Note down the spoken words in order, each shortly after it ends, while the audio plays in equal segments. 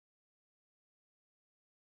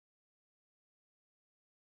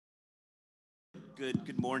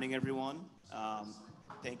Good morning, everyone.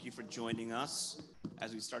 Thank you for joining us.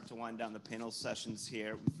 As we start to wind down the panel sessions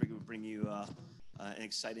here, we figured we'd bring you an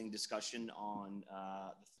exciting discussion on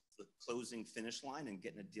the closing finish line and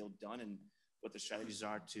getting a deal done and what the strategies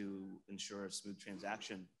are to ensure a smooth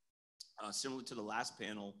transaction. Similar to the last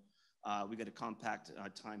panel, we got a compact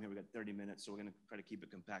time here. We got 30 minutes, so we're going to try to keep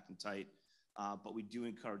it compact and tight. But we do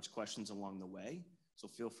encourage questions along the way, so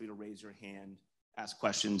feel free to raise your hand, ask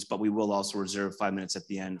questions, but we will also reserve 5 minutes at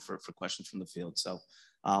the end for questions from the field. So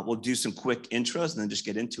we'll do some quick intros and then just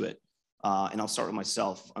get into it. And I'll start with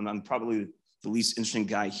myself. I'm probably the least interesting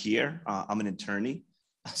guy here. I'm an attorney,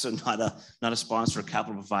 so not a sponsor or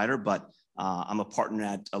capital provider, but I'm a partner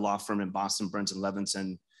at a law firm in Boston, Burns &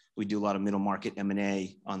 Levinson. We do a lot of middle market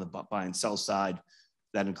M&A on the buy and sell side.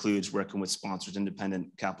 That includes working with sponsors,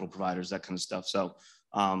 independent capital providers, that kind of stuff. So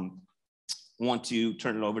want to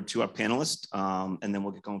turn it over to our panelists, and then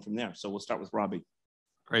we'll get going from there. So we'll start with Robbie.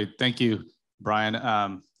 Great, thank you, Brian.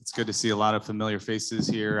 It's good to see a lot of familiar faces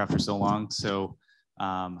here after so long. So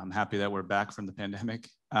I'm happy that we're back from the pandemic.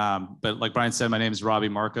 But like Brian said, my name is Robbie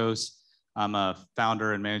Marcos. I'm a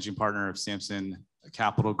founder and managing partner of Samson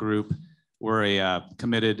Capital Group. We're a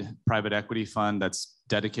committed private equity fund that's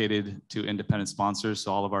dedicated to independent sponsors.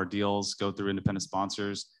 So all of our deals go through independent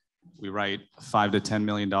sponsors. We write $5 to $10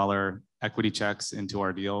 million equity checks into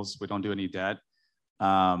our deals. We don't do any debt.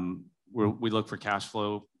 We look for cash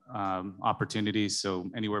flow opportunities.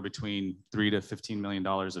 So anywhere between $3 to $15 million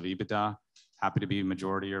of EBITDA. Happy to be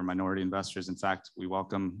majority or minority investors. In fact, we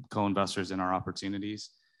welcome co-investors in our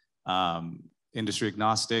opportunities. Industry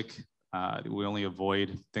agnostic. We only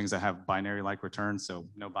avoid things that have binary-like returns. So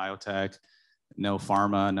no biotech, no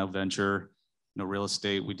pharma, no venture, no real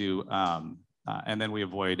estate. We do, and then we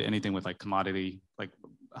avoid anything with like commodity, like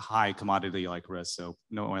high commodity like risk, so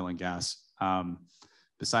no oil and gas.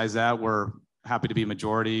 Besides that, we're happy to be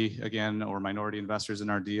majority again or minority investors in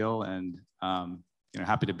our deal, and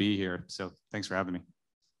happy to be here. So thanks for having me.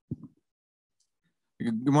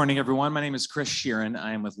 Good morning, everyone. My name is Chris Sheeran.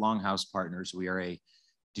 I am with Longhouse Partners. We are a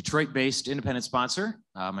Detroit-based independent sponsor.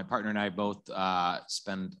 My partner and I both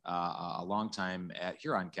spent a long time at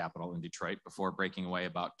Huron Capital in Detroit before breaking away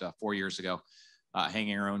about 4 years ago.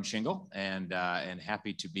 Hanging our own shingle and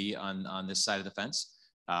happy to be on this side of the fence.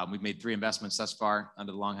 We've made 3 investments thus far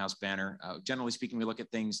under the Longhouse banner. Generally speaking, we look at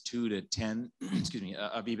things 2 to 10,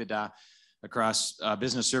 of EBITDA across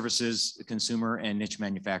business services, consumer, and niche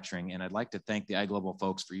manufacturing. And I'd like to thank the iGlobal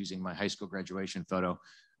folks for using my high school graduation photo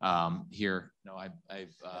here. No,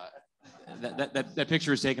 that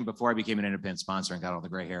picture was taken before I became an independent sponsor and got all the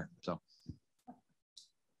gray hair. So.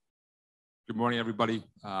 Good morning, everybody.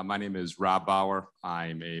 My name is Rob Bauer.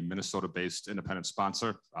 I'm a Minnesota-based independent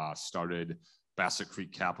sponsor. Started Bassett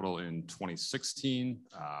Creek Capital in 2016.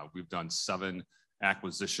 We've done 7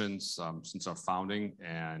 acquisitions since our founding,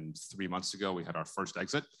 and 3 months ago, we had our first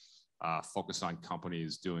exit, focused on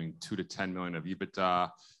companies doing 2 to 10 million of EBITDA,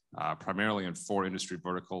 primarily in 4 industry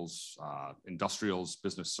verticals: industrials,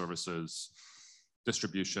 business services,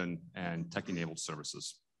 distribution, and tech-enabled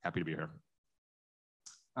services. Happy to be here.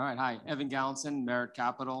 All right, hi, Evan Gallinson, Merit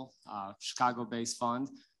Capital, Chicago-based fund.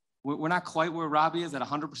 We're not quite where Robbie is at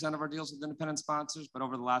 100% of our deals with independent sponsors, but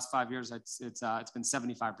over the last 5 years, it's been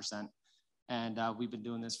 75%. And we've been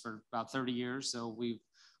doing this for about 30 years. So we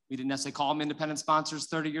didn't necessarily call them independent sponsors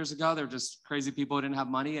 30 years ago. They're just crazy people who didn't have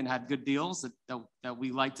money and had good deals that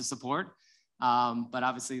we like to support. But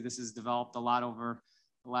obviously, this has developed a lot over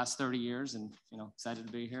the last 30 years, and excited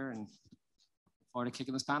to be here and look forward to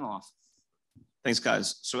kicking this panel off. Thanks,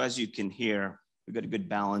 guys. So as you can hear, we've got a good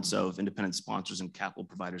balance of independent sponsors and capital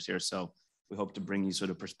providers here. So we hope to bring you sort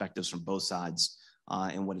of perspectives from both sides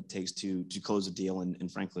and what it takes to close a deal,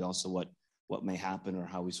 and frankly, also what may happen or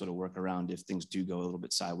how we sort of work around if things do go a little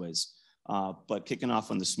bit sideways. But kicking off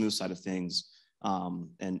on the smooth side of things,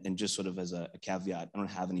 and just sort of as a caveat, I don't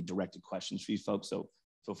have any directed questions for you folks, so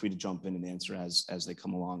feel free to jump in and answer as they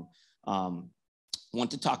come along. Want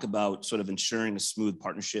to talk about sort of ensuring a smooth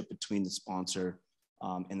partnership between the sponsor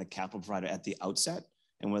and the capital provider at the outset,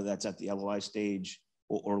 and whether that's at the LOI stage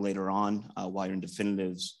or later on while you're in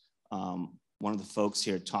definitives. One of the folks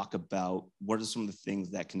here talk about what are some of the things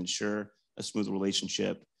that can ensure a smooth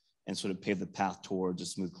relationship and sort of pave the path towards a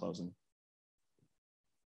smooth closing.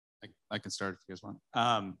 I can start if you guys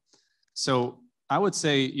want. So I would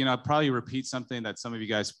say, I'd probably repeat something that some of you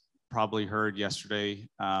guys probably heard yesterday.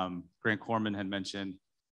 Grant Corman had mentioned,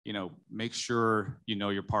 make sure you know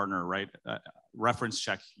your partner, right? Reference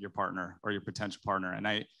check your partner or your potential partner.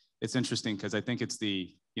 And it's interesting because I think it's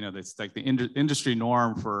it's like the industry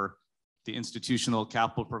norm for the institutional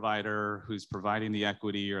capital provider who's providing the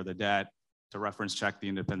equity or the debt reference check the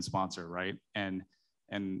independent sponsor, right? And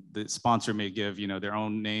the sponsor may give, you know, their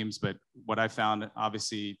own names, but what I found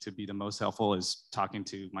obviously to be the most helpful is talking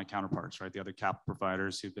to my counterparts, right? The other capital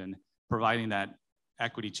providers who've been providing that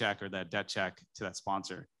equity check or that debt check to that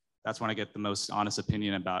sponsor. That's when I get the most honest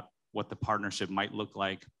opinion about what the partnership might look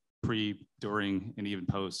like pre, during, and even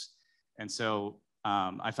post. And so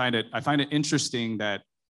I find it interesting that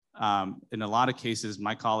in a lot of cases,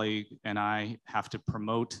 my colleague and I have to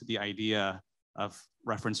promote the idea of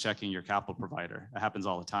reference checking your capital provider. It happens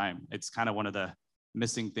all the time. It's kind of one of the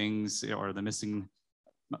missing things or the missing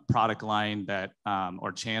product line that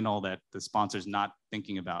or channel that the sponsor's not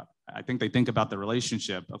thinking about. I think they think about the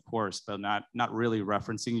relationship, of course, but not really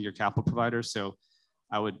referencing your capital provider. So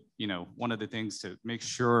I would, you know, one of the things to make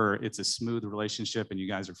sure it's a smooth relationship and you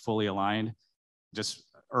guys are fully aligned, just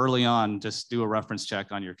early on, just do a reference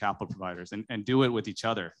check on your capital providers and do it with each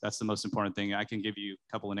other. That's the most important thing. I can give you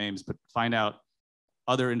a couple of names, but find out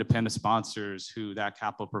other independent sponsors who that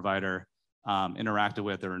capital provider interacted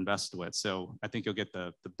with or invested with. So I think you'll get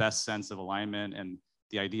the best sense of alignment and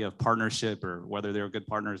the idea of partnership or whether they're good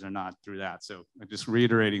partners or not through that. So I'm just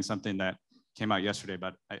reiterating something that came out yesterday,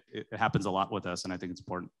 but it happens a lot with us and I think it's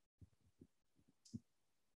important.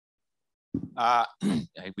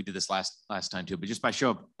 We did this last time too, but just by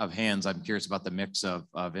show of hands, I'm curious about the mix of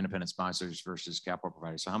independent sponsors versus capital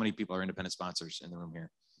providers. So how many people are independent sponsors in the room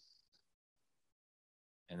here?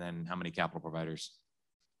 And then how many capital providers?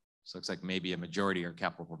 So it looks like maybe a majority are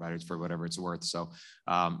capital providers for whatever it's worth. So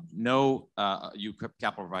no, you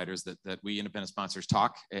capital providers that we independent sponsors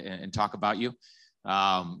talk and talk about you.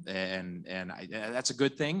 That's a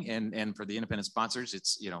good thing. And for the independent sponsors,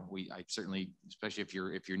 it's, you know, I certainly, especially if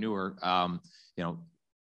you're newer, you know,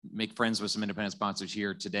 make friends with some independent sponsors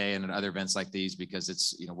here today and at other events like these, because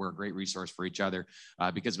it's, you know, we're a great resource for each other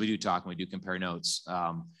because we do talk and we do compare notes.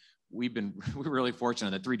 We're really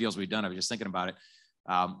fortunate. The 3 deals we've done, I was just thinking about it.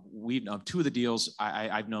 We've known 2 of the deals.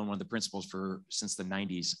 I've known one of the principals since the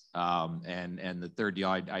 90s. And the 3rd deal,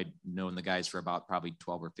 I'd known the guys for about probably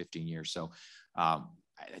 12 or 15 years. So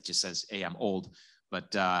it just says, A, I'm old,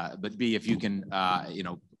 but B, if you can, you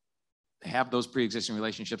know, have those pre-existing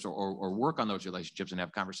relationships or work on those relationships and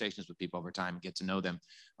have conversations with people over time, get to know them.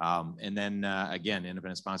 And then again,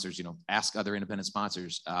 independent sponsors, you know, ask other independent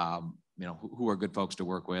sponsors, you know, who are good folks to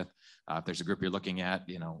work with. If there's a group you're looking at,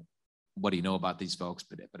 you know, what do you know about these folks?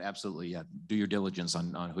 But absolutely, do your diligence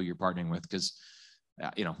on who you're partnering with, because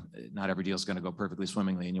you know, not every deal is going to go perfectly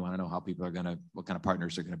swimmingly, and you want to know how people are going to, what kind of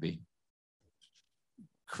partners they're going to be.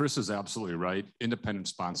 Chris is absolutely right. Independent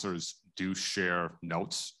sponsors do share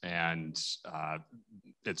notes, and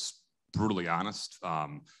it's brutally honest.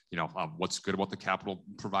 You know, what's good about the capital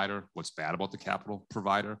provider, what's bad about the capital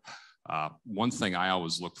provider. One thing I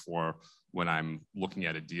always look for when I'm looking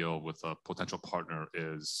at a deal with a potential partner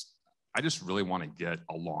is I just really want to get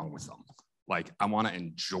along with them. Like, I want to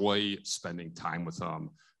enjoy spending time with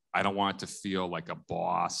them. I don't want it to feel like a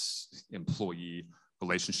boss-employee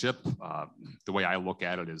relationship. The way I look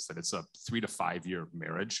at it is that it's a 3 to 5 year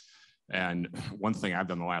marriage. And one thing I've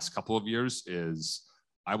done the last couple of years is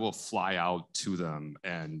I will fly out to them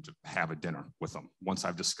and have a dinner with them once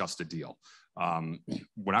I've discussed a deal.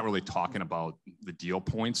 We're not really talking about the deal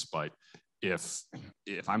points, but if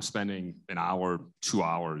I'm spending an hour, 2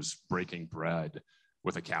 hours breaking bread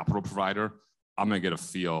with a capital provider, I'm gonna get a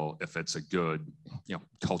feel if it's a good, you know,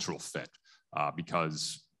 cultural fit,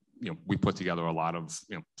 because, you know, we put together a lot of,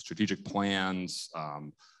 you know, strategic plans,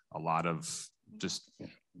 a lot of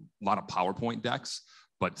PowerPoint decks,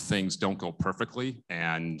 but things don't go perfectly.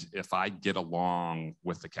 And if I get along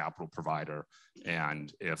with the capital provider,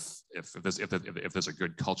 and if there's a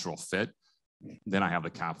good cultural fit, then I have the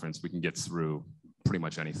confidence we can get through pretty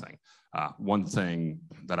much anything. One thing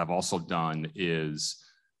that I've also done is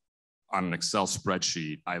on an Excel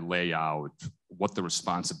spreadsheet, I lay out what the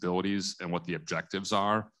responsibilities and what the objectives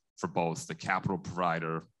are for both the capital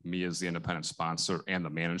provider, me as the independent sponsor, and the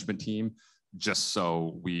management team, just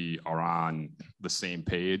so we are on the same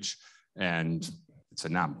page. And it's a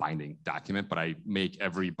non-binding document, but I make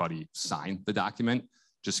everybody sign the document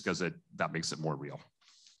just because that makes it more real.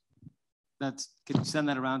 Can you send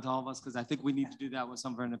that around to all of us? Because I think we need to do that with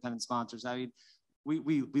some of our independent sponsors. I mean,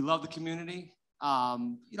 we love the community,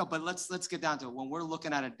 you know, but let's get down to it. When we're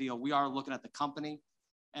looking at a deal, we are looking at the company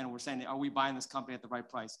and we're saying, are we buying this company at the right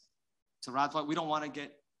price? To Rod's point, we don't want to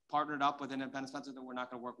get partnered up with an independent sponsor that we're not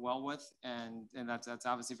going to work well with. And that's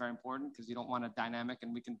obviously very important, because you don't want a dynamic,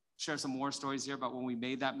 and we can share some more stories here about when we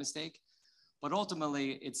made that mistake. But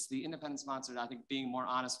ultimately, it's the independent sponsor, I think, being more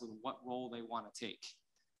honest with what role they want to take.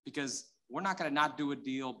 Because we're not going to not do a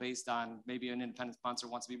deal based on maybe an independent sponsor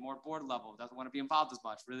wants to be more board level, doesn't want to be involved as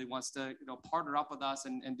much, really wants to, partner up with us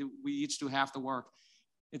and we each do half the work.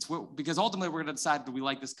 Because ultimately we're going to decide, do we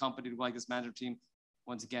like this company, do we like this management team?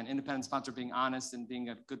 Once again, independent sponsor being honest and being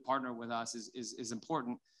a good partner with us is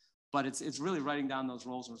important, but it's really writing down those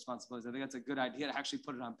roles and responsibilities. I think that's a good idea to actually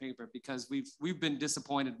put it on paper, because we've been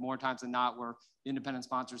disappointed more times than not where the independent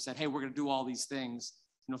sponsor said, hey, we're going to do all these things.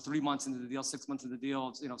 3 months into the deal, 6 months into the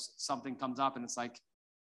deal, something comes up and it's like,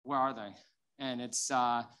 where are they? And it's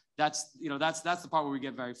that's the part where we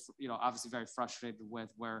get very, obviously very frustrated with,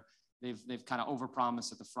 where they've kind of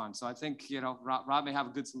overpromised at the front. So I think, Rob may have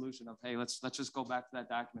a good solution of, hey, let's just go back to that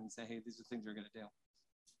document and say, hey, these are things we're going to do.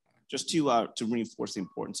 Just to reinforce the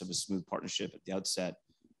importance of a smooth partnership at the outset,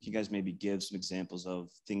 can you guys maybe give some examples of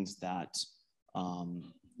things that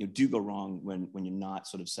do go wrong when you're not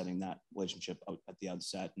sort of setting that relationship out at the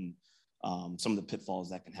outset, and some of the pitfalls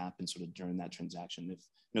that can happen sort of during that transaction?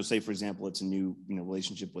 If, say for example, it's a new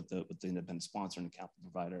relationship with the independent sponsor and the capital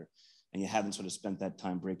provider, and you haven't sort of spent that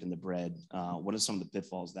time breaking the bread, what are some of the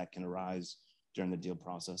pitfalls that can arise during the deal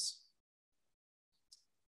process?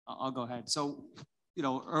 I'll go ahead. So,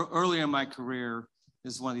 earlier in my career,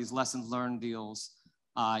 this is one of these lessons learned deals.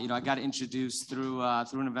 I got introduced through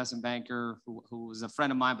an investment banker who was a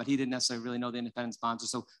friend of mine, but he didn't necessarily really know the independent sponsor.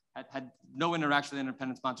 So I had no interaction with the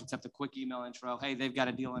independent sponsor except a quick email intro. Hey, they've got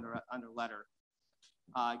a deal under letter.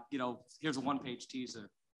 Here's a one-page teaser.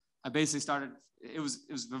 I basically started. It was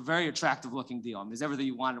a very attractive looking deal. I mean, it was everything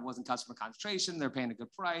you wanted. It wasn't customer concentration. They're paying a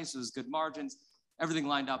good price. It was good margins. Everything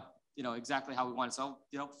lined up, exactly how we wanted. So,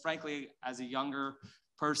 frankly, as a younger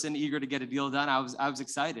person eager to get a deal done, I was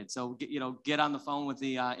excited. So, get on the phone with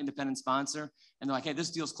the independent sponsor, and they're like, hey, this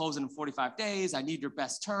deal's closing in 45 days. I need your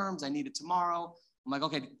best terms. I need it tomorrow. I'm like,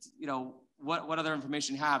 okay, what other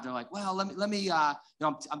information you have? They're like, well, let me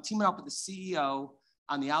I'm teaming up with the CEO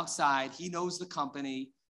on the outside. He knows the company.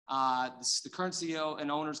 The current CEO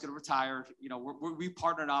and owner is going to retire. We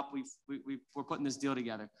partnered up. We're putting this deal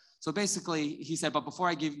together. So basically, he said, but before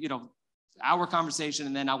I give our conversation,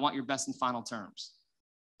 and then I want your best and final terms.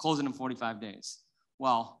 Closing in 45 days.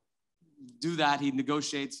 Well, do that. He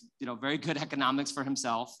negotiates, very good economics for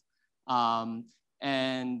himself.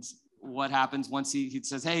 And what happens once he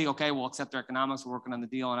says, hey, okay, we'll accept their economics. We're working on the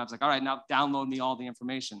deal. And I was like, all right, now download me all the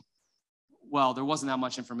information. Well, there wasn't that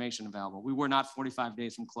much information available. We were not 45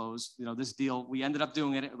 days from close. This deal, we ended up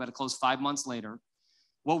doing it, but it closed 5 months later.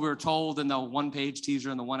 What we were told in the one-page teaser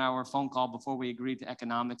and the 1 hour phone call before we agreed to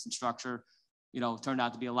economics and structure, turned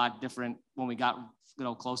out to be a lot different when we got,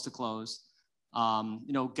 close to close.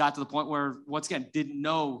 Got to the point where, once again, didn't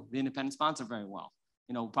know the independent sponsor very well.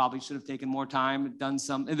 Probably should have taken more time, done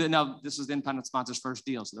some. Now, this was the independent sponsor's first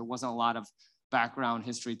deal, so there wasn't a lot of background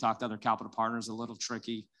history. Talked to other capital partners, a little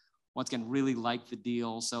tricky. Once again, really liked the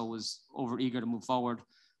deal, so was over eager to move forward.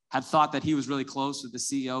 Had thought that he was really close with the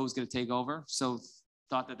CEO who was going to take over, so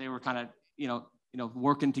thought that they were kind of,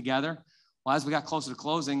 working together. Well, as we got closer to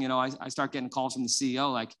closing, I start getting calls from the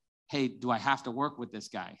CEO like, hey, do I have to work with this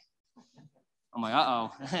guy? I'm like,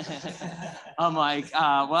 uh-oh. I'm like,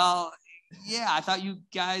 well, yeah, I thought you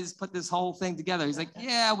guys put this whole thing together. He's like,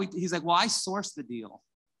 yeah, he's like, well, I sourced the deal.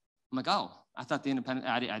 I'm like, oh, I thought the independent,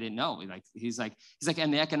 I didn't know. He's like,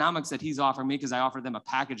 and the economics that he's offering me, because I offered them a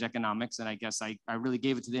package economics, and I guess I really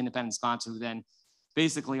gave it to the independent sponsor, who then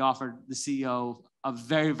basically offered the CEO a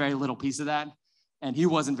very, very little piece of that. And he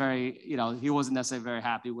wasn't he wasn't necessarily very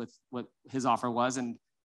happy with what his offer was. And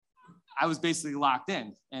I was basically locked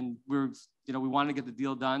in, and we wanted to get the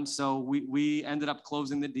deal done. So we ended up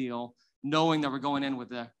closing the deal, knowing that we're going in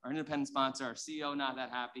with our independent sponsor, our CEO not that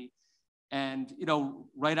happy. And,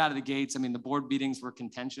 right out of the gates, I mean, the board meetings were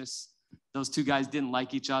contentious. Those two guys didn't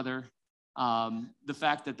like each other. The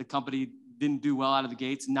fact that the company didn't do well out of the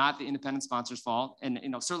gates, not the independent sponsor's fault. And,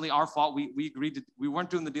 certainly our fault. We agreed we weren't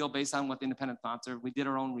doing the deal based on what the independent sponsor. We did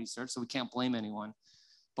our own research, so we can't blame anyone.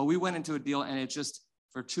 But we went into a deal, and it just,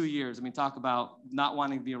 for 2 years, I mean, talk about not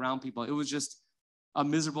wanting to be around people. It was just a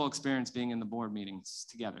miserable experience being in the board meetings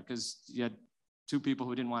together, because you had two people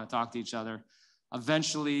who didn't want to talk to each other.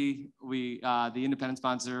 Eventually, the independent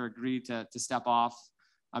sponsor agreed to step off.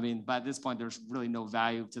 I mean, by this point, there's really no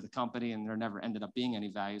value to the company, and there never ended up being any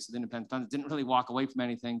value. So the independent sponsor didn't really walk away from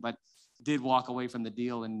anything, but did walk away from the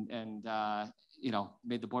deal and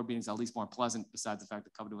made the board meetings at least more pleasant, besides the fact the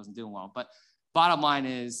company wasn't doing well. But bottom line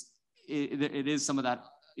is, it is some of that,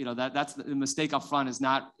 that's the mistake up front,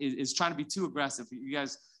 is trying to be too aggressive. You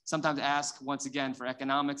guys sometimes ask, once again, for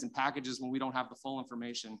economics and packages when we don't have the full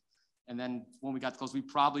information. And then when we got close, we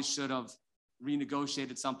probably should have,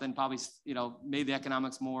 renegotiated something, probably, made the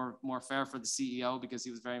economics more fair for the CEO because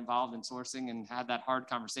he was very involved in sourcing and had that hard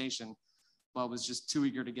conversation, but was just too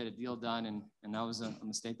eager to get a deal done. And that was a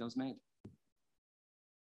mistake that was made.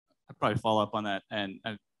 I'd probably follow up on that. And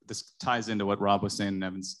this ties into what Rob was saying and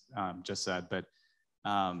Evan's just said, but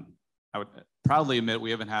I would proudly admit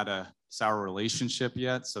we haven't had a sour relationship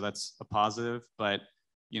yet. So that's a positive, but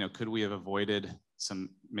could we have avoided some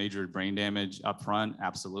major brain damage up front?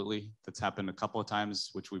 Absolutely. That's happened a couple of times,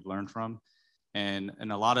 which we've learned from. And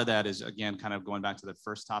a lot of that is, again, kind of going back to the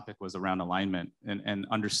first topic, was around alignment and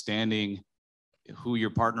understanding who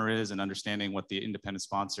your partner is and understanding what the independent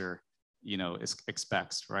sponsor,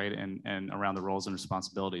 expects, right? And around the roles and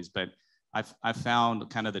responsibilities. But I've found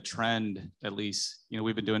kind of the trend, at least,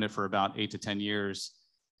 we've been doing it for about 8 to 10 years.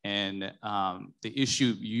 And the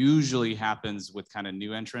issue usually happens with kind of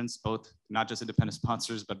new entrants, both, not just independent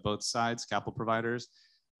sponsors, but both sides, capital providers.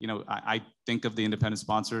 I think of the independent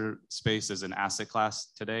sponsor space as an asset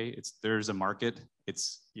class today. There's a market.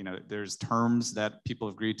 There's terms that people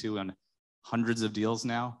have agreed to on hundreds of deals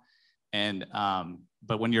now. And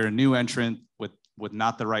but when you're a new entrant with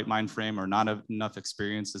not the right mind frame or not enough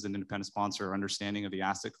experience as an independent sponsor or understanding of the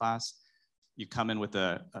asset class, you come in with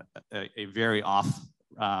a very off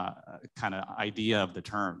kind of idea of the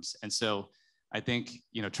terms. And so I think,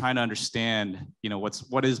 trying to understand,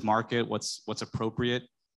 what is market, what's appropriate,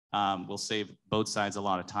 will save both sides a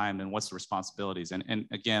lot of time, and what's the responsibilities. And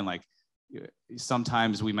again, like,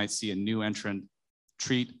 sometimes we might see a new entrant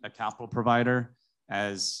treat a capital provider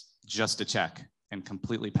as just a check and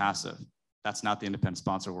completely passive. That's not the independent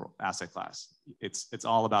sponsor asset class. It's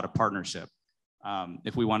all about a partnership.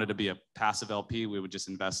 If we wanted to be a passive LP, we would just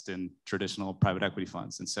invest in traditional private equity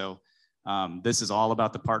funds. And so this is all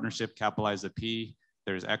about the partnership, capitalize the P.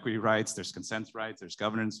 There's equity rights, there's consent rights, there's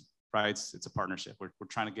governance rights. It's a partnership. We're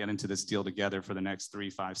trying to get into this deal together for the next 3,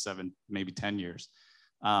 5, 7, maybe 10 years.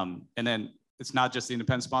 And then it's not just the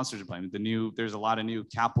independent sponsors to blame. There's a lot of new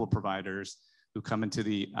capital providers who come into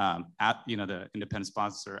the the independent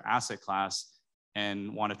sponsor asset class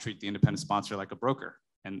and want to treat the independent sponsor like a broker.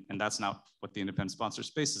 And that's not what the independent sponsor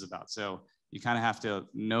space is about. So you kind of have to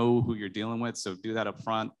know who you're dealing with. So do that up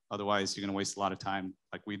front. Otherwise, you're going to waste a lot of time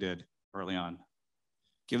like we did early on.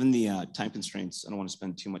 Given the time constraints, I don't want to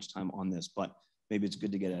spend too much time on this, but maybe it's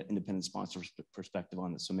good to get an independent sponsor perspective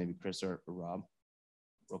on this. So maybe Chris or Rob,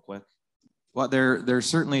 real quick. Well, there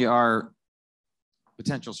certainly are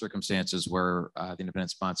potential circumstances where the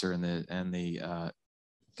independent sponsor and the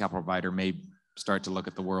capital provider may start to look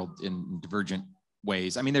at the world in divergent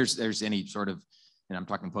ways. I mean, there's any sort of, and I'm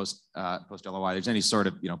talking post LOI, there's any sort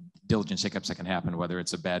of, diligence hiccups that can happen, whether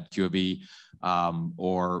it's a bad QOB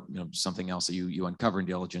or, something else that you uncover in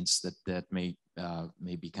diligence that may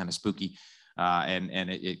be kind of spooky. And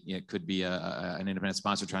it could be an independent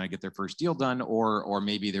sponsor trying to get their first deal done, or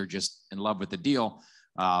maybe they're just in love with the deal.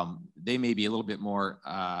 They may be a little bit more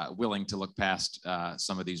willing to look past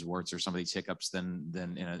some of these warts or some of these hiccups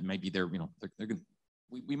than maybe they're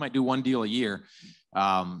we might do one deal a year.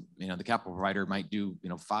 The capital provider might do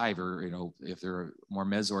 5, or if they're more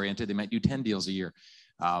mezz oriented, they might do 10 deals a year.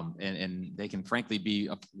 And they can frankly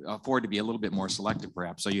afford to be a little bit more selective,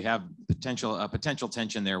 perhaps. So you have potential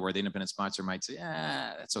tension there, where the independent sponsor might say,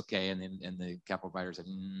 that's okay, and the capital provider said,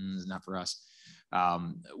 it's not for us.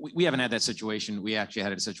 We haven't had that situation. We actually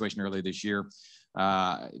had a situation earlier this year.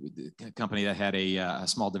 A company that had a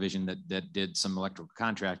small division that did some electrical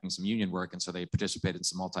contracting, some union work, and so they participated in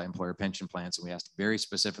some multi-employer pension plans. And we asked very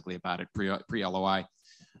specifically about it pre-LOI.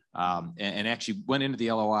 And actually went into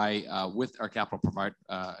the LOI with our capital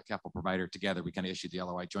provider together. We kind of issued the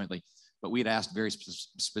LOI jointly, but we had asked very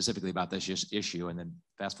specifically about this issue. And then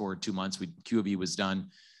fast forward 2 months, QOB was done.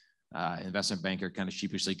 Investment banker kind of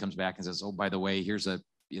sheepishly comes back and says, "Oh, by the way, here's the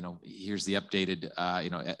updated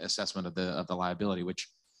assessment of the liability," which,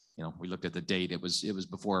 we looked at the date. It was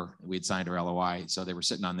before we had signed our LOI, so they were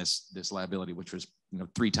sitting on this liability, which was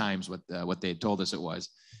 3 times what they had told us it was.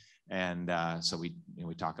 And so we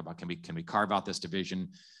talk about, can we carve out this division?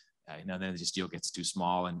 Then this deal gets too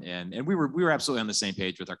small, and we were absolutely on the same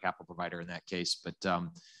page with our capital provider in that case. But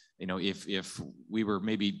if we were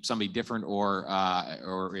maybe somebody different, or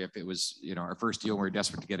if it was our first deal and we were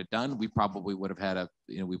desperate to get it done, we probably would have had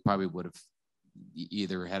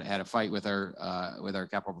either had a fight with our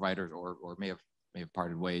capital providers, or may have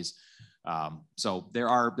parted ways. So there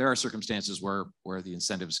are circumstances where the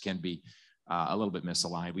incentives can be a little bit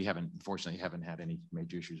misaligned. We unfortunately haven't had any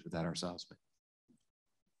major issues with that ourselves. But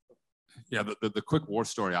yeah, the quick war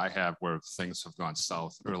story I have where things have gone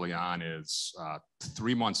south early on is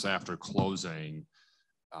 3 months after closing,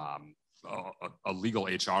 a legal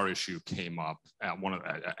HR issue came up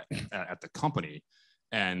at the company,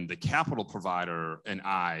 and the capital provider and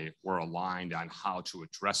I were aligned on how to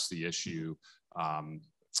address the issue.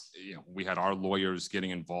 We had our lawyers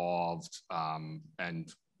getting involved,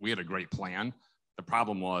 and we had a great plan. The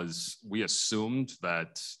problem was we assumed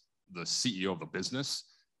that the CEO of the business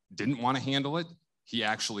didn't want to handle it. He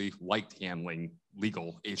actually liked handling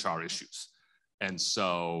legal HR issues. And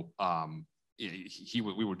so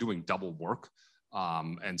we were doing double work.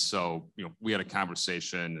 And so, we had a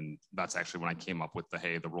conversation, and that's actually when I came up with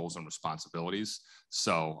the roles and responsibilities.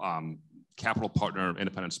 So capital partner,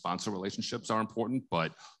 independent sponsor relationships are important,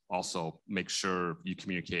 but also make sure you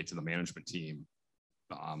communicate to the management team,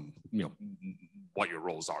 what your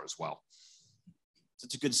roles are as well.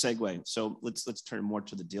 It's a good segue. So let's turn more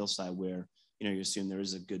to the deal side, where you assume there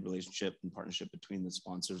is a good relationship and partnership between the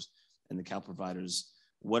sponsors and the capital providers.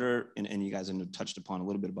 What are, and you guys have touched upon a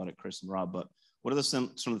little bit about it, Chris and Rob, but what are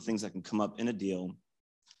some of the things that can come up in a deal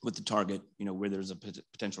with the target, where there's a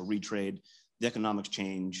potential retrade, the economics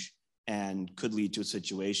change, and could lead to a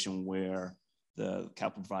situation where the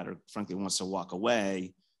capital provider frankly wants to walk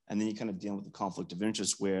away, and then you kind of deal with the conflict of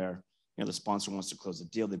interest where the sponsor wants to close the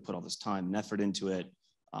deal, they put all this time and effort into it,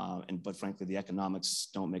 but frankly the economics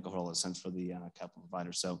don't make a whole lot of sense for the capital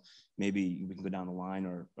provider. So maybe we can go down the line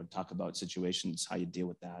or talk about situations, how you deal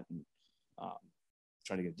with that, and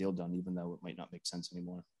try to get a deal done, even though it might not make sense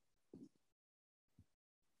anymore.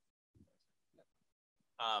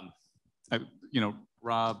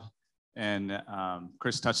 Rob and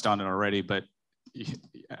Chris touched on it already, but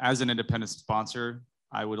as an independent sponsor,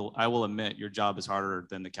 I will admit your job is harder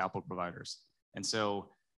than the capital providers. And so,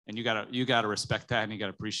 and you gotta respect that, and you gotta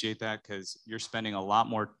appreciate that, because you're spending a lot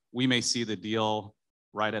more. We may see the deal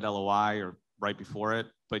right at LOI or right before it,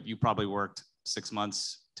 but you probably worked 6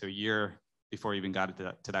 months to a year before you even got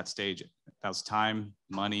to that stage. That was time,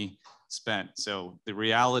 money spent. So the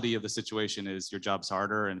reality of the situation is your job's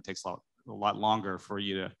harder, and it takes a lot longer for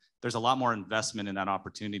you to, there's a lot more investment in that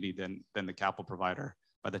opportunity than the capital provider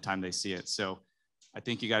by the time they see it. So I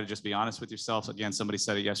think you got to just be honest with yourself. Again, somebody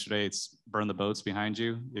said it yesterday, it's burn the boats behind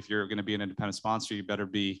you. If you're going to be an independent sponsor, you better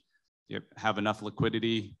have enough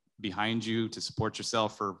liquidity behind you to support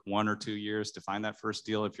yourself for 1 or 2 years to find that first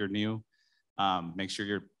deal if you're new. Make sure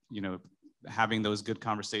you're, having those good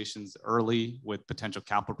conversations early with potential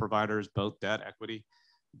capital providers, both debt, equity.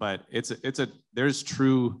 But there's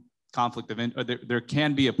true conflict of interest. There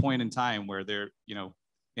can be a point in time where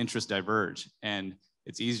interests diverge, and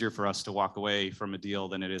it's easier for us to walk away from a deal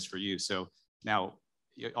than it is for you. So now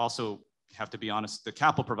you also have to be honest. The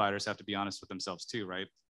capital providers have to be honest with themselves too, right?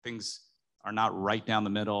 Things are not right down the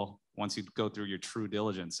middle once you go through your true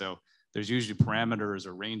diligence. So there's usually parameters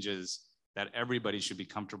or ranges that everybody should be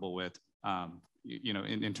comfortable with,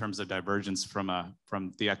 in terms of divergence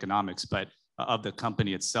from the economics, but of the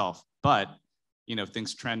company itself. But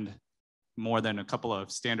things trend more than a couple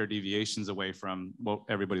of standard deviations away from what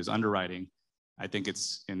everybody's underwriting. I think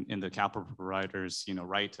it's in the capital providers,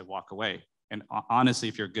 right to walk away. And honestly,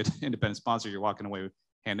 if you're a good independent sponsor, you're walking away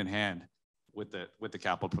hand in hand with the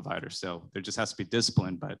capital provider. So there just has to be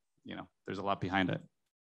discipline, but there's a lot behind it.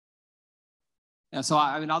 Yeah, so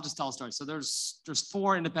I'll just tell a story. So there's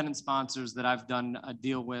 4 independent sponsors that I've done a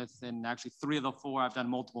deal with, and actually 3 of the 4 I've done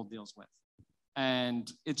multiple deals with.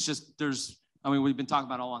 And it's just we've been talking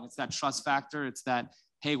about it all along. It's that trust factor. It's that,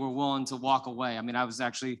 hey, we're willing to walk away.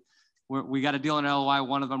 We got a deal in LOI,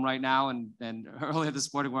 one of them right now, and earlier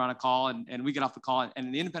this morning we're on a call, and we get off the call,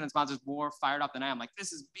 and the independent sponsor is more fired up than I am. Like,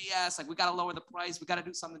 this is BS. Like, we got to lower the price. We got to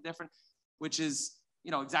do something different, which is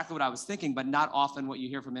exactly what I was thinking, but not often what you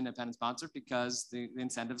hear from independent sponsor, because the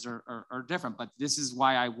incentives are different. But this is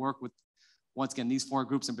why I work with, once again, these 4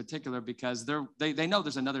 groups in particular, because they know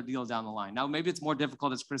there's another deal down the line. Now, maybe it's more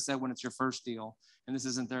difficult, as Chris said, when it's your first deal, and this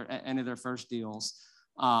isn't any of their first deals.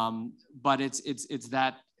 But it's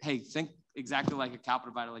that, hey, think exactly like a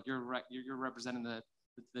capital provider. Like you're representing the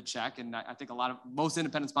check, and I think most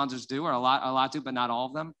independent sponsors do, or a lot do, but not all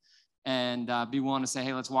of them. And be willing to say,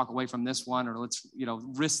 hey, let's walk away from this one, or let's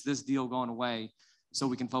risk this deal going away so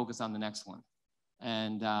we can focus on the next one.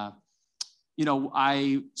 And so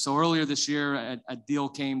earlier this year, a deal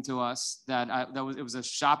came to us it was a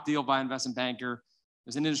shop deal by an investment banker. It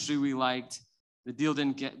was an industry we liked. The deal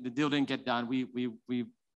didn't get done. We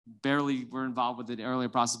barely were involved with the earlier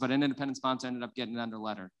process, but an independent sponsor ended up getting it under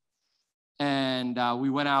letter. And we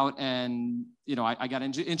went out, and I got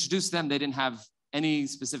introduced to them. They didn't have any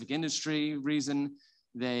specific industry reason.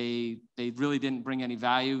 They really didn't bring any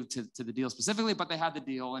value to the deal specifically, but they had the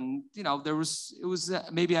deal, and it was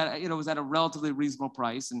maybe it was at a relatively reasonable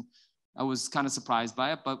price. And I was kind of surprised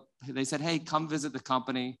by it, but they said, hey, come visit the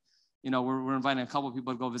company. You know, we're inviting a couple of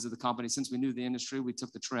people to go visit the company. Since we knew the industry, we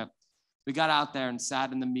took the trip. We got out there and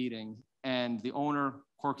sat in the meeting, and the owner,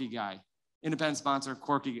 quirky guy, independent sponsor,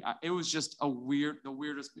 quirky guy. It was just the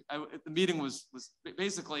weirdest. The meeting was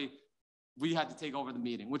basically, we had to take over the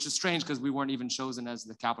meeting, which is strange because we weren't even chosen as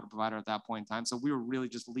the capital provider at that point in time. So we were really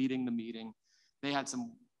just leading the meeting. They had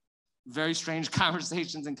some very strange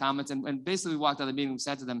conversations and comments. And basically we walked out of the meeting, we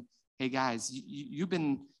said to them, hey guys,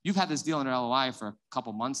 you've had this deal under LOI for a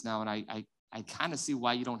couple months now. And I kind of see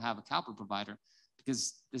why you don't have a capital provider,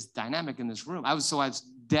 because this dynamic in this room, I was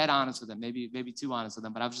dead honest with them, maybe too honest with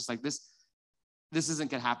them, but I was just like, this isn't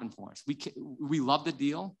gonna happen for us. We love the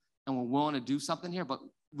deal and we're willing to do something here, but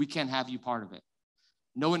we can't have you part of it.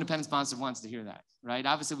 No independent sponsor wants to hear that, right?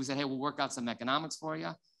 Obviously we said, hey, we'll work out some economics for you,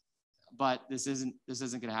 but this isn't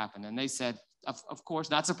gonna happen. And they said, of course,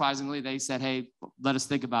 not surprisingly, they said, hey, let us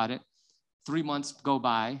think about it. 3 months go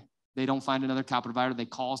by, they don't find another capital provider, they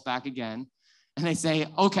call us back again, and they say,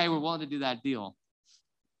 okay, we're willing to do that deal.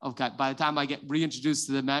 Okay, by the time I get reintroduced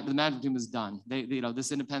to the management team was done.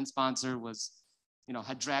 This independent sponsor was,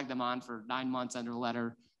 had dragged them on for 9 months under a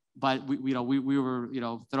letter, but we were,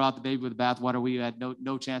 throw out the baby with the bathwater. We had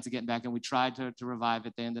no chance of getting back, and we tried to revive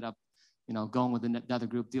it. They ended up, going with another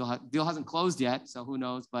group. Deal hasn't closed yet, so who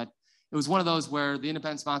knows? But it was one of those where the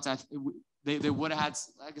independent sponsor, they would have had,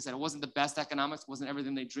 like I said, it wasn't the best economics, wasn't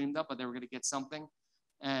everything they dreamed up, but they were going to get something,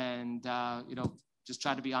 and just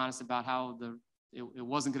try to be honest about how it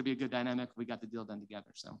wasn't going to be a good dynamic. We got the deal done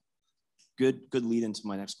together. So good lead into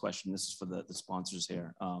my next question. This is for the sponsors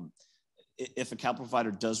here. If a capital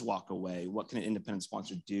provider does walk away, what can an independent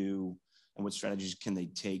sponsor do, and what strategies can they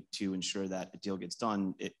take to ensure that a deal gets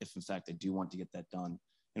done, if in fact they do want to get that done,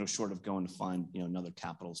 short of going to find another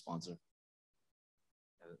capital sponsor?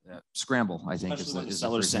 Scramble, I think, is the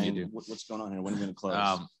seller first thing saying, you do. What's going on here? When are we going to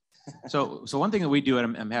close? So one thing that we do,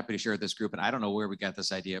 and I'm happy to share with this group, and I don't know where we got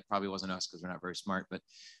this idea. It probably wasn't us because we're not very smart, but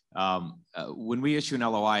when we issue an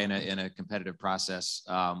LOI in a competitive process,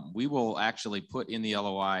 we will actually put in the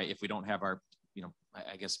LOI, if we don't have our,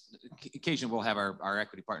 I guess occasionally we'll have our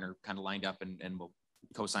equity partner kind of lined up and we'll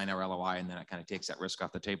co-sign our LOI, and then it kind of takes that risk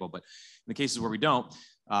off the table. But in the cases where we don't,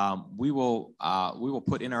 we will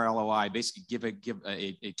put in our LOI, basically give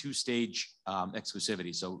a two-stage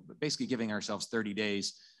exclusivity. So basically giving ourselves 30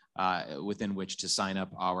 days within which to sign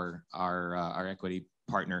up our equity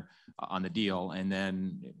partner on the deal. And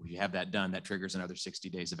then we have that done, that triggers another 60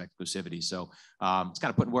 days of exclusivity. So it's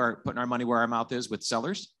kind of putting our money where our mouth is with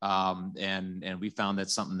sellers. And we found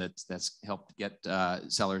that's something that's helped get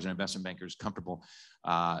sellers and investment bankers comfortable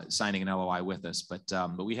signing an LOI with us.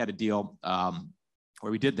 But we had a deal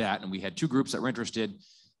where we did that, and we had two groups that were interested.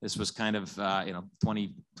 This was kind of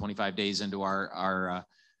 20, 25 days into our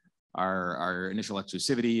initial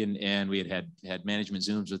exclusivity, and we had management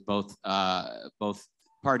Zooms with both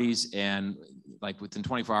parties, and like within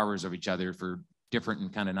 24 hours of each other, for different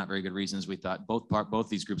and kind of not very good reasons, we thought both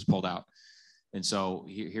these groups pulled out. And so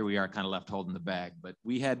here we are, kind of left holding the bag. But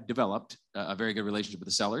we had developed a very good relationship with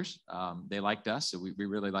the sellers. They liked us, so we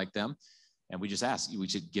really liked them, and we just asked, we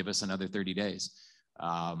should give us another 30 days.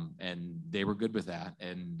 And they were good with that.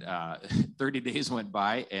 And 30 days went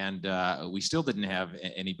by, and we still didn't have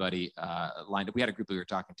anybody lined up. We had a group we were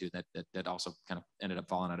talking to that also kind of ended up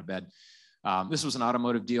falling out of bed. This was an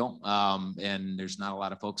automotive deal, and there's not a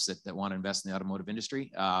lot of folks that want to invest in the automotive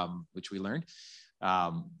industry, which we learned.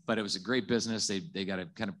 But it was a great business. They got a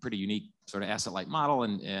kind of pretty unique sort of asset-light model,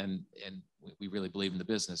 and we really believe in the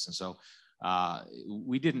business. And so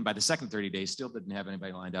we didn't, by the second 30 days, still didn't have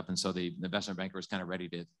anybody lined up. And so the investment banker was kind of ready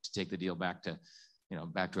to take the deal back to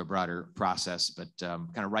a broader process. But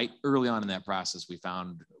kind of right early on in that process, we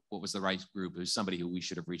found what was the right group. It was somebody who we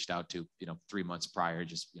should have reached out to, 3 months prior.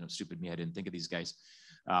 Just, stupid me, I didn't think of these guys.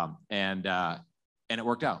 And it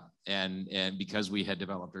worked out. And because we had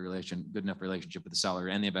developed a good enough relationship with the seller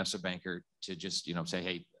and the investment banker to just, say,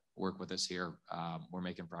 hey, work with us here. We're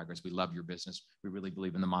making progress. We love your business. We really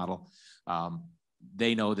believe in the model.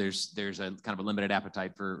 They know there's a kind of a limited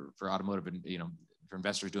appetite for automotive and, for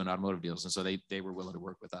investors doing automotive deals. And so they were willing to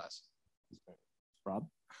work with us. Rob?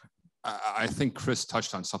 I think Chris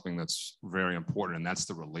touched on something that's very important, and that's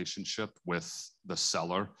the relationship with the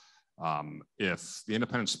seller. If the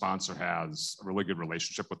independent sponsor has a really good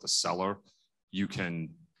relationship with the seller, you can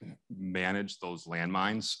manage those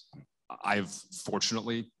landmines. I've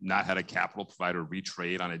fortunately not had a capital provider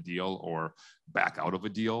retrade on a deal or back out of a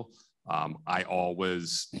deal. I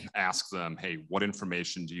always ask them, hey, what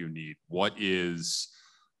information do you need? What do you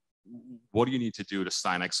need to do to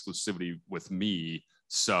sign exclusivity with me?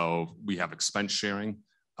 So we have expense sharing.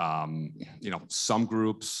 Some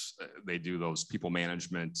groups, they do those people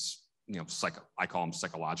management, I call them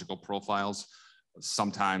psychological profiles.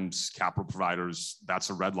 Sometimes capital providers, that's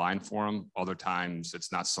a red line for them. Other times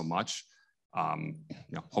it's not so much.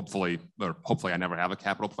 Hopefully I never have a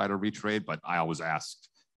capital provider retrade, but I always ask,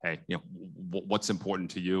 hey, what's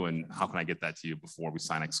important to you and how can I get that to you before we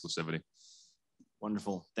sign exclusivity?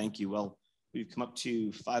 Wonderful, thank you. Well, we've come up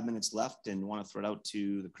to 5 minutes left and want to throw it out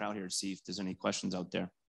to the crowd here to see if there's any questions out there.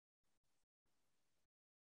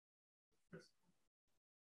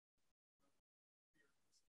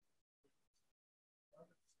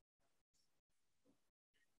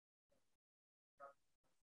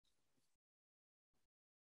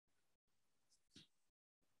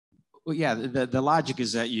 Well, yeah, the logic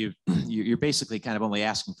is that you're basically kind of only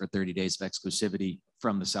asking for 30 days of exclusivity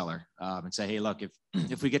from the seller, and say, hey, look,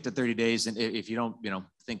 if we get to 30 days and if you don't,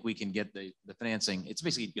 think we can get the financing, it's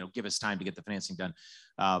basically, give us time to get the financing done,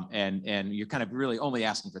 and you're kind of really only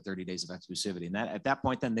asking for 30 days of exclusivity, and that at that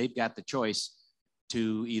point, then they've got the choice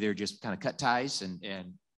to either just kind of cut ties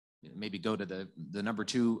and maybe go to the number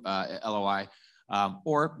 2 LOI.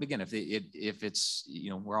 Or again, if it's,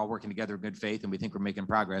 we're all working together in good faith and we think we're making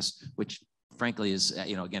progress, which frankly is,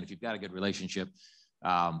 again, if you've got a good relationship,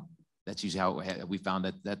 that's usually how we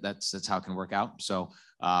found that's how it can work out. So,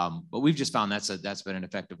 but we've just found that's been an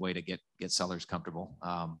effective way to get sellers comfortable.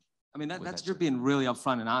 That's you're being really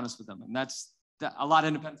upfront and honest with them. And that's a lot of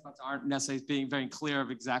independent sponsors aren't necessarily being very clear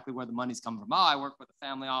of exactly where the money's coming from. Oh, I work with a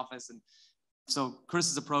family office. And so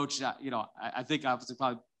Chris's approach, I think obviously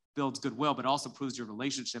probably builds goodwill, but also proves your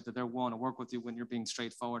relationship, that they're willing to work with you when you're being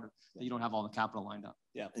straightforward, that you don't have all the capital lined up.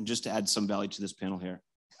 Yeah, and just to add some value to this panel here,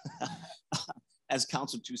 as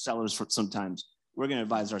counsel to sellers, for sometimes we're going to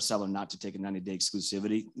advise our seller not to take a 90-day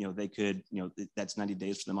exclusivity. They could, that's 90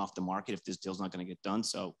 days for them off the market if this deal's not going to get done.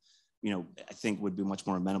 So, I think would be much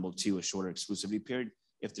more amenable to a shorter exclusivity period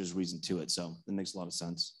if there's reason to it. So that makes a lot of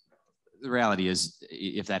sense. The reality is,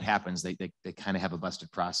 if that happens, they kind of have a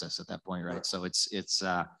busted process at that point, right? So it's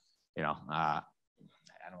I don't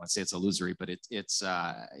want to say it's illusory, but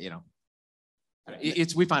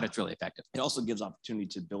we find it's really effective. It also gives opportunity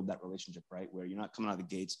to build that relationship, right? Where you're not coming out of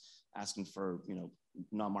the gates asking for,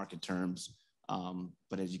 non-market terms.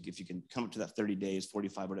 But if you can come up to that 30 days,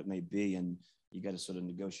 45, what it may be, and you got to sort of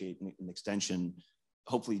negotiate an extension,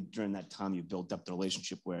 hopefully during that time, you built up the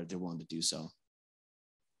relationship where they're willing to do so.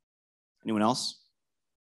 Anyone else?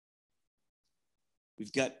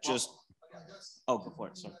 We've got just, oh, go for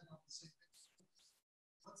it, sorry.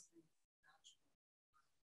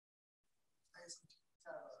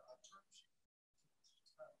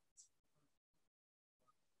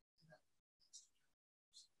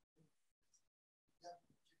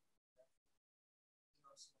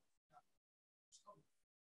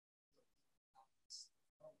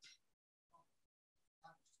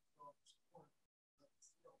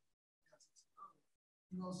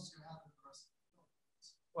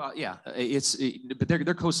 Well, yeah, but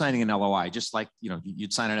they're co-signing an LOI, just like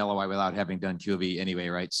you'd sign an LOI without having done QV anyway,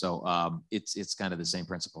 right? So it's kind of the same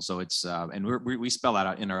principle. So it's and we spell that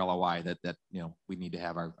out in our LOI that we need to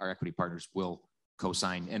have our equity partners will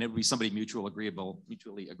co-sign, and it would be somebody mutually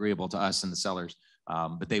agreeable to us and the sellers,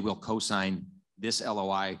 but they will co-sign this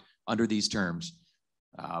LOI under these terms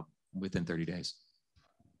within 30 days.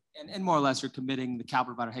 And more or less, you're committing the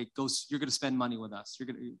capital provider, hey, you're going to spend money with us. You're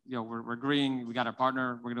going to, we're agreeing. We got our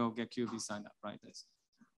partner. We're going to get QV signed up, right?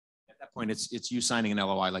 At that point, it's you signing an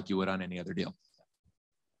LOI like you would on any other deal,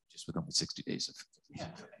 just with only 60 days of. Yeah.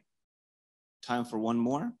 Time for one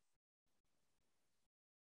more.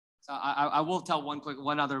 So I will tell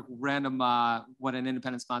one other random what an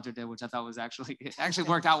independent sponsor did, which I thought was actually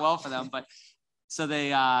worked out well for them. But so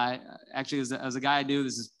they actually, as a guy I knew,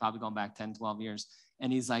 this is probably going back 10, 12 years.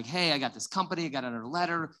 And he's like, hey, I got this company, I got another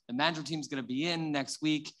letter. The management team's going to be in next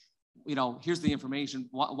week. Here's the information.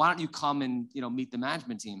 Why don't you come and, meet the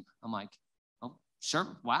management team? I'm like, oh, sure.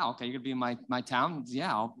 Wow. Okay. You're going to be in my town.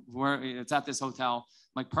 Yeah. It's at this hotel.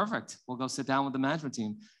 I'm like, perfect. We'll go sit down with the management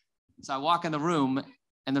team. So I walk in the room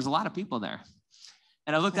and there's a lot of people there.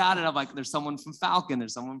 And I looked at it. I'm like, there's someone from Falcon.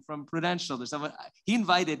 There's someone from Prudential. There's someone. He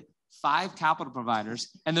invited 5 capital providers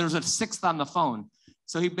and there was a 6th on the phone.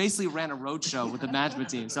 So he basically ran a roadshow with the management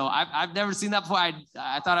team. So I've never seen that before. I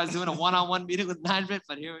thought I was doing a one-on-one meeting with management,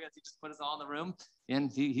 but here we go. He just put us all in the room,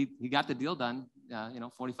 and he got the deal done.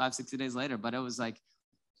 45, 60 days later. But it was like,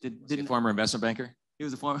 didn't a former investment banker? He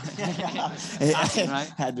was a former.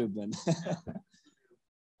 Right? Had to have been.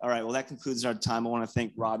 All right. Well, that concludes our time. I want to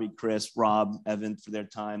thank Robbie, Chris, Rob, Evan for their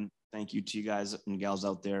time. Thank you to you guys and gals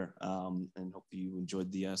out there, and hope you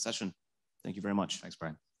enjoyed the session. Thank you very much. Thanks,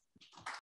 Brian.